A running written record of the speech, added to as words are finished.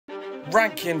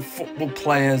ranking football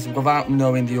players without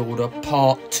knowing the order,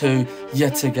 part 2.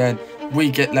 Yet again, we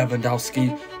get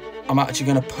Lewandowski. I'm actually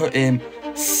going to put him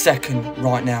second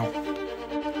right now.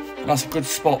 And that's a good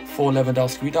spot for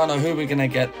Lewandowski. We don't know who we're going to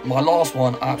get. My last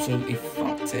one, I absolutely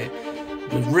fucked it.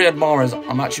 With Riyad Mahrez,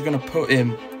 I'm actually going to put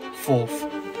him fourth.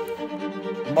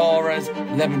 Mahrez,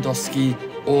 Lewandowski,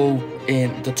 all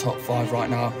in the top 5 right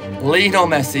now. Lionel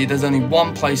Messi, there's only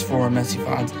one place for a Messi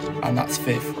fans, and that's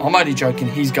 5th. I'm only joking,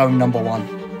 he's going number 1.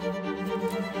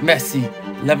 Messi,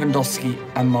 Lewandowski,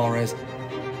 and Mahrez.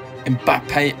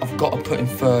 Mbappe, I've got to put in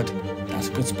 3rd. That's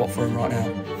a good spot for him right now.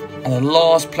 And the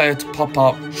last player to pop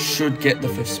up should get the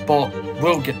 5th spot.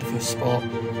 Will get the 5th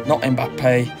spot, not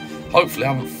Mbappe. Hopefully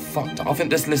I haven't fucked up. I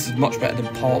think this list is much better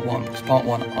than part 1, because part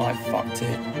 1 I fucked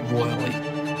it royally.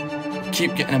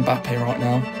 Keep getting Mbappe right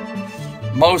now.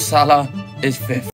 Mo Salah is 5th.